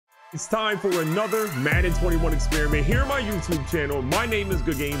It's time for another Madden 21 experiment here on my YouTube channel. My name is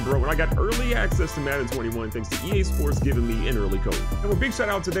GoodGameBro, and I got early access to Madden 21 thanks to EA Sports giving me an early code. And a big shout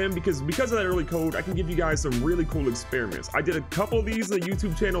out to them because of that early code, I can give you guys some really cool experiments. I did a couple of these on the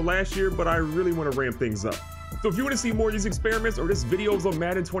YouTube channel last year, but I really want to ramp things up. So if you want to see more of these experiments or just videos on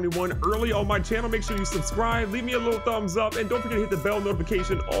Madden 21 early on my channel, make sure you subscribe, leave me a little thumbs up, and don't forget to hit the bell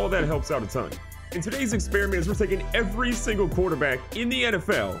notification. All that helps out a ton. In today's experiment is we're taking every single quarterback in the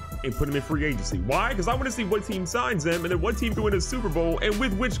NFL and putting them in free agency. Why? Because I want to see what team signs them and then what team can win a Super Bowl and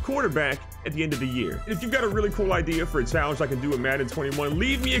with which quarterback at the end of the year. And if you've got a really cool idea for a challenge I can do in Madden 21,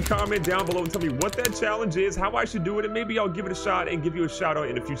 leave me a comment down below and tell me what that challenge is, how I should do it, and maybe I'll give it a shot and give you a shout out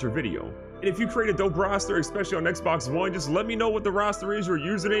in a future video. And if you create a dope roster, especially on Xbox One, just let me know what the roster is, your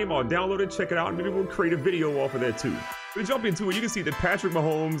username. I'll download it, check it out, and maybe we'll create a video off of that too. We jump into it, you can see that Patrick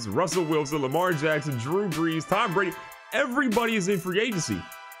Mahomes, Russell Wilson, Lamar Jackson, Drew Brees, Tom Brady, everybody is in free agency.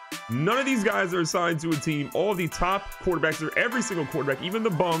 None of these guys are assigned to a team. All the top quarterbacks, are every single quarterback, even the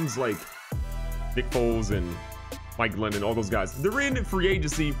bums like Nick Foles and Mike Glennon, all those guys, they're in free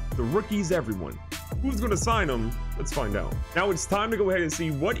agency. The rookies, everyone. Who's going to sign them? Let's find out. Now it's time to go ahead and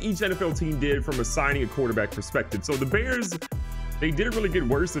see what each NFL team did from assigning a quarterback perspective. So the Bears, they didn't really get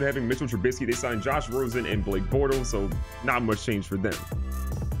worse than having Mitchell Trubisky. They signed Josh Rosen and Blake Bortles, so not much change for them.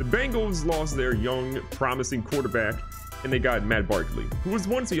 The Bengals lost their young, promising quarterback, and they got Matt Barkley, who was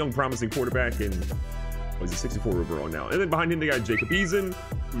once a young, promising quarterback, and he's a 64 overall now. And then behind him, they got Jacob Eason,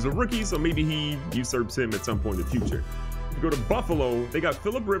 who's a rookie, so maybe he usurps him at some point in the future. If you go to Buffalo, they got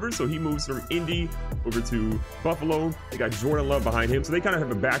Phillip Rivers, so he moves from Indy over to Buffalo. They got Jordan Love behind him, so they kind of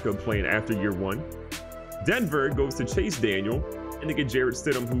have a backup plan after year one. Denver goes to Chase Daniel, and they get Jarrett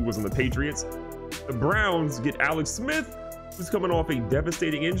Stidham, who was on the Patriots. The Browns get Alex Smith, who's coming off a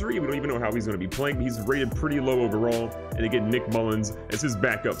devastating injury. We don't even know how he's going to be playing, but he's rated pretty low overall. And they get Nick Mullins as his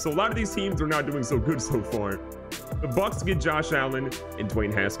backup. So a lot of these teams are not doing so good so far. The Bucs get Josh Allen and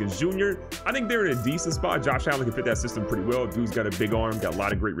Dwayne Haskins Jr. I think they're in a decent spot. Josh Allen can fit that system pretty well. Dude's got a big arm, got a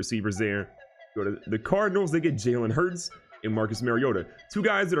lot of great receivers there. Go to the Cardinals, they get Jalen Hurts and Marcus Mariota. Two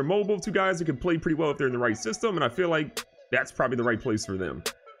guys that are mobile, two guys that can play pretty well if they're in the right system. And I feel like that's probably the right place for them.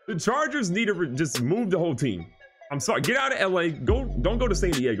 The Chargers need to just move the whole team. I'm sorry, get out of LA. Don't go to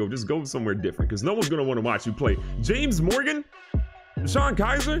San Diego. Just go somewhere different because no one's going to want to watch you play. James Morgan, Deshaun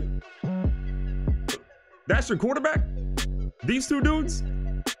Kaiser, that's your quarterback? These two dudes?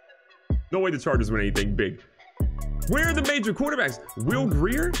 No way the Chargers win anything big. Where are the major quarterbacks? Will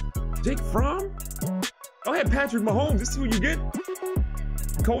Greer? Jake Fromm? Oh, yeah, Patrick Mahomes. This is who you get?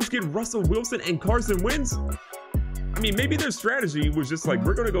 Colts get Russell Wilson and Carson Wentz? I mean, maybe their strategy was just like,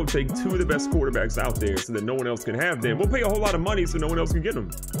 we're going to go take two of the best quarterbacks out there so that no one else can have them. We'll pay a whole lot of money so no one else can get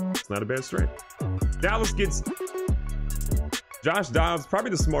them. It's not a bad strat. Dallas gets Josh Dobbs, probably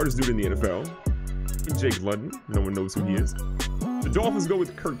the smartest dude in the NFL. And Jake Luton, no one knows who he is. The Dolphins go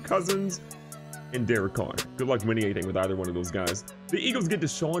with Kirk Cousins and Derek Carr. Good luck winning anything with either one of those guys. The Eagles get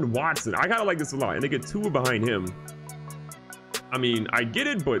Deshaun Watson. I kind of like this a lot. And they get Tua behind him. I mean, I get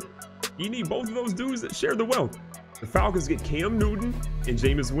it, but you need both of those dudes that share the wealth. The Falcons get Cam Newton and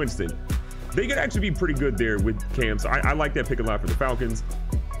Jameis Winston. They could actually be pretty good there with Cam, so I like that pick a lot for the Falcons.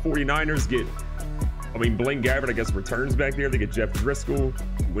 49ers get, Blaine Gabbert, I guess, returns back there. They get Jeff Driscoll,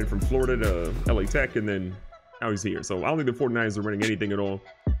 who went from Florida to LA Tech, and then now he's here. So I don't think the 49ers are winning anything at all.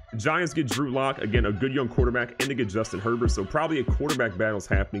 The Giants get Drew Lock, again, a good young quarterback, and they get Justin Herbert, so probably a quarterback battle's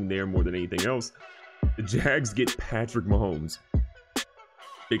happening there more than anything else. The Jags get Patrick Mahomes.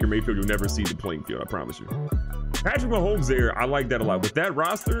 Baker Mayfield, you'll never see the playing field, I promise you. Patrick Mahomes there, I like that a lot. With that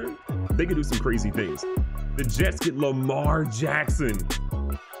roster, they can do some crazy things. The Jets get Lamar Jackson.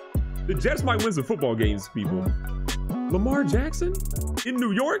 The Jets might win some football games, people. Lamar Jackson in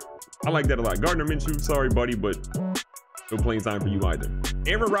New York? I like that a lot. Gardner Minshew, sorry, buddy, but no playing time for you either.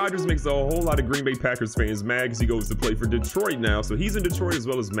 Aaron Rodgers makes a whole lot of Green Bay Packers fans mad because he goes to play for Detroit now. So he's in Detroit as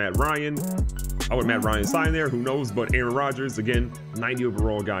well as Matt Ryan. I would Matt Ryan sign there, who knows? But Aaron Rodgers, again, 90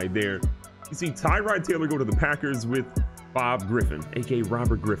 overall guy there. You see Tyrod Taylor go to the Packers with Bob Griffin, aka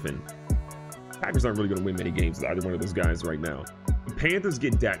Robert Griffin. Packers aren't really going to win many games with either one of those guys right now. The Panthers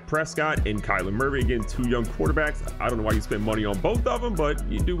get Dak Prescott and Kyler Murray, again, two young quarterbacks. I don't know why you spend money on both of them, but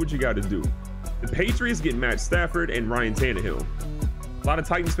you do what you got to do. The Patriots get Matt Stafford and Ryan Tannehill. A lot of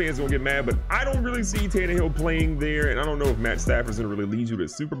Titans fans are going to get mad, but I don't really see Tannehill playing there, and I don't know if Matt Stafford's going to really lead you to the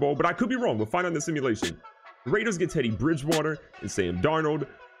Super Bowl, but I could be wrong. We'll find out in the simulation. The Raiders get Teddy Bridgewater and Sam Darnold.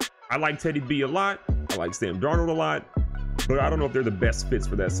 I like Teddy B a lot. I like Sam Darnold a lot, but I don't know if they're the best fits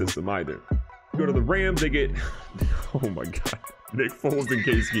for that system either. You go to the Rams, they get, oh my God, Nick Foles and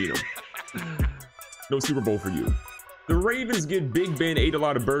Case Keenum. No Super Bowl for you. The Ravens get Big Ben, ate a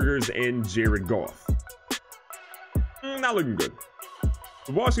lot of burgers, and Jared Goff. Not looking good.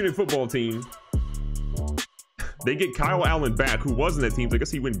 The Washington football team, they get Kyle Allen back, who was in that team. So I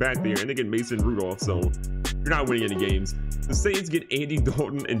guess he went back there, and they get Mason Rudolph. So you're not winning any games. The Saints get Andy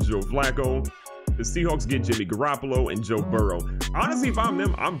Dalton and Joe Flacco. The Seahawks get Jimmy Garoppolo and Joe Burrow. Honestly, if I'm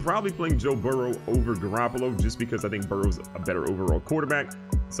them, I'm probably playing Joe Burrow over Garoppolo just because I think Burrow's a better overall quarterback.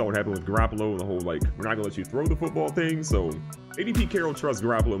 Saw what happened with Garoppolo and the whole, like, we're not going to let you throw the football thing. So maybe Pete Carroll trusts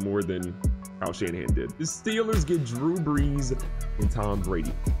Garoppolo more than Kyle Shanahan did. The Steelers get Drew Brees and Tom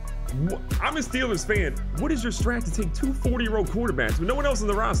Brady. I'm a Steelers fan. What is your strat to take two 40-year-old quarterbacks with no one else in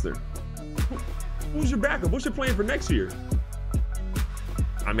the roster? Who's your backup? What's your plan for next year?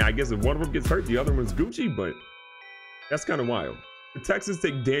 I mean, I guess if one of them gets hurt, the other one's Gucci, but that's kind of wild. The Texans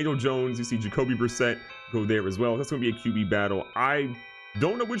take Daniel Jones. You see Jacoby Brissett go there as well. That's going to be a QB battle. I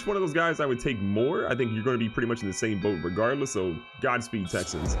don't know which one of those guys I would take more. I think you're going to be pretty much in the same boat regardless, so Godspeed,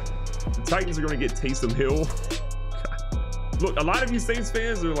 Texans. The Titans are going to get Taysom Hill. Look, a lot of you Saints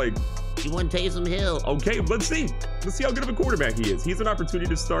fans are like, you want Taysom Hill? Okay, let's see. Let's see how good of a quarterback he is. He has an opportunity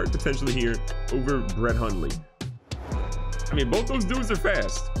to start potentially here over Brett Hundley. I mean, both those dudes are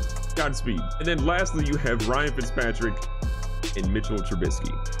fast. Godspeed. And then lastly, you have Ryan Fitzpatrick and Mitchell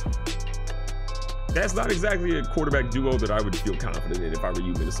Trubisky. That's not exactly a quarterback duo that I would feel confident in if I were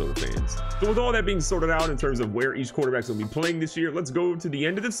you Minnesota fans. So with all that being sorted out in terms of where each quarterback's going to be playing this year, let's go to the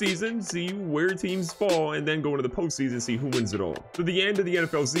end of the season, see where teams fall, and then go into the postseason, see who wins it all. So the end of the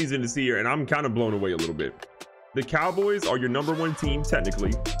NFL season is here, and I'm kind of blown away a little bit. The Cowboys are your number 1 team,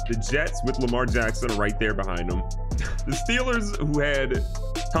 technically. The Jets with Lamar Jackson are right there behind them. The Steelers, who had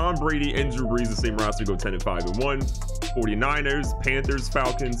Tom Brady and Drew Brees, the same roster, go 10-5-1. 49ers, Panthers,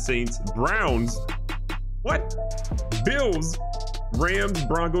 Falcons, Saints, Browns. What? Bills, Rams,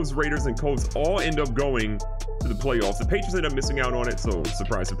 Broncos, Raiders, and Colts all end up going to the playoffs. The Patriots end up missing out on it, so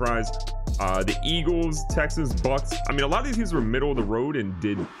surprise, surprise. The Eagles, Texans, Bucks. I mean, a lot of these teams were middle of the road and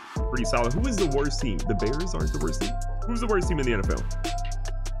did pretty solid. Who is the worst team? The Bears aren't the worst team. Who's the worst team in the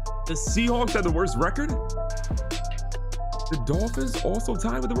NFL? The Seahawks had the worst record? The Dolphins also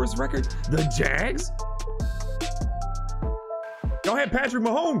tied with the worst record? The Jags? Y'all had Patrick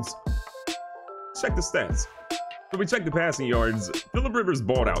Mahomes. Check the stats. So we check the passing yards. Phillip Rivers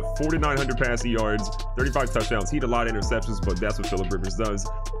balled out. 4,900 passing yards, 35 touchdowns. He had a lot of interceptions, but that's what Phillip Rivers does.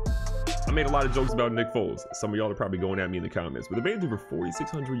 I made a lot of jokes about Nick Foles. Some of y'all are probably going at me in the comments, but the man threw for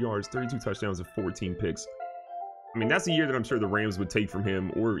 4,600 yards, 32 touchdowns, and 14 picks. I mean, that's a year that I'm sure the Rams would take from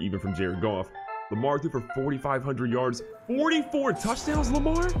him, or even from Jared Goff. Lamar threw for 4,500 yards, 44 touchdowns,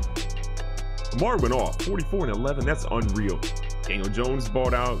 Lamar? Lamar went off, 44 and 11, that's unreal. Daniel Jones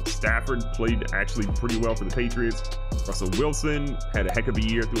balled out. Stafford played actually pretty well for the Patriots. Russell Wilson had a heck of a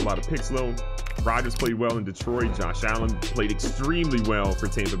year, threw a lot of picks though. Rodgers played well in Detroit. Josh Allen played extremely well for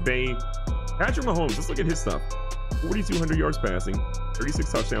Tampa Bay. Patrick Mahomes, let's look at his stuff. 4,200 yards passing,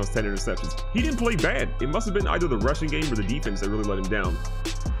 36 touchdowns, 10 interceptions. He didn't play bad. It must have been either the rushing game or the defense that really let him down.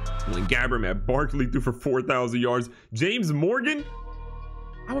 When Gabbert, Matt Barkley threw for 4,000 yards. James Morgan,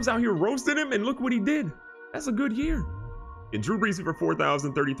 I was out here roasting him, and look what he did. That's a good year. And Drew Brees for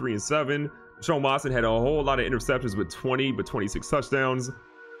 4,000, 33 and 7. Sean Watson had a whole lot of interceptions with 20, but 26 touchdowns.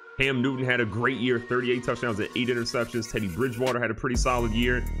 Cam Newton had a great year, 38 touchdowns and 8 interceptions. Teddy Bridgewater had a pretty solid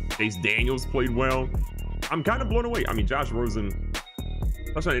year. Chase Daniels played well. I'm kind of blown away. I mean, Josh Rosen,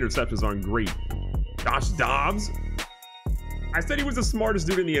 touchdown interceptions aren't great. Josh Dobbs, I said he was the smartest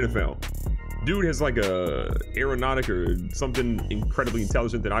dude in the NFL. Dude has like a aeronautic or something incredibly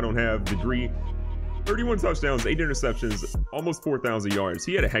intelligent that I don't have degree. 31 touchdowns, 8 interceptions, almost 4,000 yards.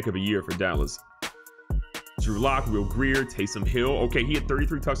 He had a heck of a year for Dallas. Drew Lock, Will Greer, Taysom Hill. Okay, he had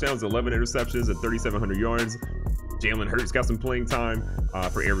 33 touchdowns, 11 interceptions, and 3,700 yards. Jalen Hurts got some playing time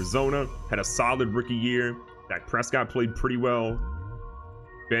for Arizona. Had a solid rookie year. Dak Prescott played pretty well.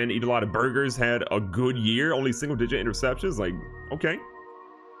 Ben Eat a Lot of Burgers had a good year. Only single-digit interceptions. Like, okay.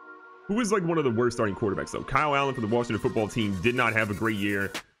 Who is like one of the worst starting quarterbacks, though? Kyle Allen for the Washington football team did not have a great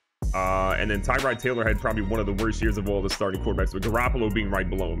year. And then Tyrod Taylor had probably one of the worst years of all the starting quarterbacks, with Garoppolo being right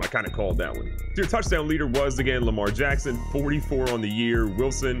below him. I kind of called that one. So your touchdown leader was, again, Lamar Jackson, 44 on the year.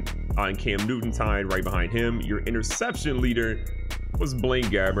 Wilson and Cam Newton tied right behind him. Your interception leader was Blaine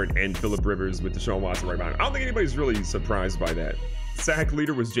Gabbert and Phillip Rivers with Deshaun Watson right behind him. I don't think anybody's really surprised by that. Sack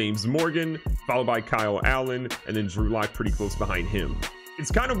leader was James Morgan, followed by Kyle Allen, and then Drew Lock pretty close behind him.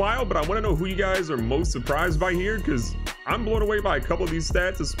 It's kind of wild, but I want to know who you guys are most surprised by here, because I'm blown away by a couple of these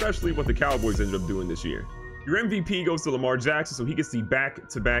stats, especially what the Cowboys ended up doing this year. Your MVP goes to Lamar Jackson, so he gets the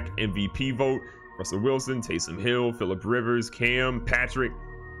back-to-back MVP vote. Russell Wilson, Taysom Hill, Phillip Rivers, Cam, Patrick.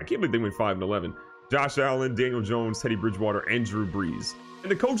 I can't believe they went 5-11. Josh Allen, Daniel Jones, Teddy Bridgewater, and Drew Brees.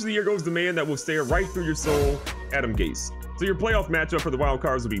 And the coach of the year goes the man that will stare right through your soul, Adam Gase. So your playoff matchup for the wild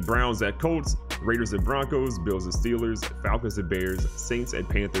cards will be Browns at Colts, Raiders at Broncos, Bills at Steelers, Falcons at Bears, Saints at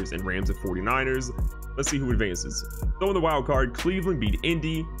Panthers, and Rams at 49ers. Let's see who advances. So in the wild card, Cleveland beat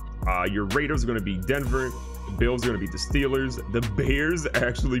Indy. Your Raiders are going to beat Denver. The Bills are going to beat the Steelers. The Bears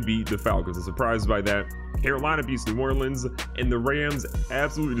actually beat the Falcons. I'm surprised by that. Carolina beats New Orleans. And the Rams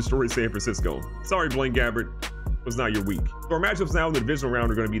absolutely destroyed San Francisco. Sorry, Blaine Gabbert. It was not your week. So our matchups now in the divisional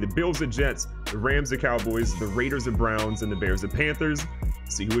round are going to be the Bills at Jets, the Rams at Cowboys, the Raiders at Browns, and the Bears at Panthers.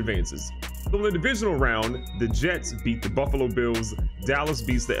 Let's see who advances. So in the divisional round, the Jets beat the Buffalo Bills. Dallas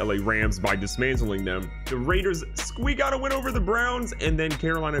beats the LA Rams by dismantling them. The Raiders squeak out a win over the Browns, and then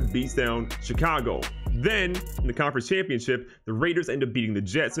Carolina beats down Chicago. Then in the conference championship, the Raiders end up beating the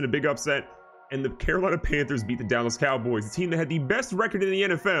Jets in a big upset, and the Carolina Panthers beat the Dallas Cowboys, the team that had the best record in the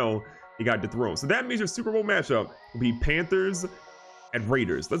NFL. They got dethroned. So that means your Super Bowl matchup will be Panthers at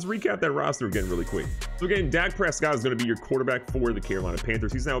Raiders. Let's recap that roster again really quick. So again, Dak Prescott is going to be your quarterback for the Carolina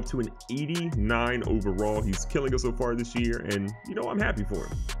Panthers. He's now up to an 89 overall. He's killing us so far this year, and you know, I'm happy for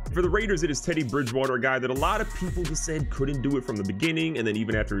him. For the Raiders, it is Teddy Bridgewater, a guy that a lot of people just said couldn't do it from the beginning, and then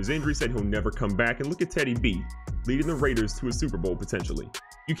even after his injury said he'll never come back. And look at Teddy B, leading the Raiders to a Super Bowl potentially.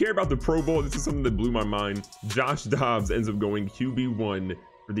 You care about the Pro Bowl? This is something that blew my mind. Josh Dobbs ends up going QB1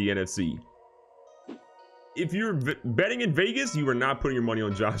 for the NFC. If you're betting in Vegas, you are not putting your money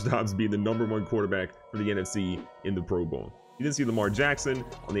on Josh Dobbs being the #1 quarterback for the NFC in the Pro Bowl. You didn't see Lamar Jackson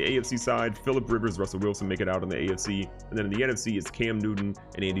on the AFC side. Phillip Rivers, Russell Wilson make it out on the AFC. And then in the NFC, it's Cam Newton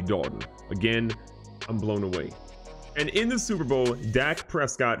and Andy Dalton. Again, I'm blown away. And in the Super Bowl, Dak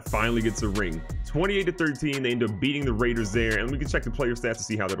Prescott finally gets a ring. 28-13, they end up beating the Raiders there, and we can check the player stats to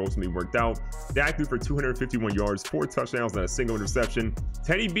see how that ultimately worked out. Dak threw for 251 yards, 4 touchdowns, not a single interception.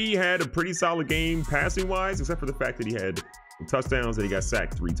 Teddy B had a pretty solid game passing-wise, except for the fact that he had touchdowns and he got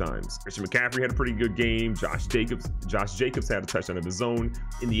sacked 3 times. Christian McCaffrey had a pretty good game. Josh Jacobs had a touchdown of his own.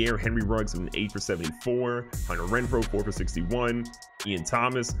 In the air, Henry Ruggs had an 8 for 74. Hunter Renfrow 4 for 61. Ian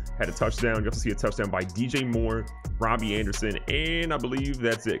Thomas had a touchdown. You also see a touchdown by DJ Moore, Robbie Anderson, and I believe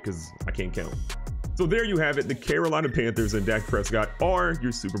that's it because I can't count. So there you have it. The Carolina Panthers and Dak Prescott are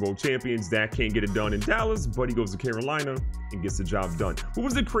your Super Bowl champions. Dak can't get it done in Dallas, but he goes to Carolina and gets the job done. What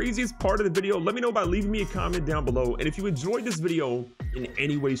was the craziest part of the video? Let me know by leaving me a comment down below. And if you enjoyed this video in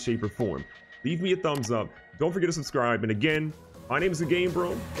any way, shape, or form, leave me a thumbs up. Don't forget to subscribe. And again, my name is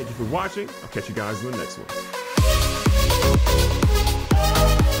GoodGameBro. Thank you for watching. I'll catch you guys in the next one.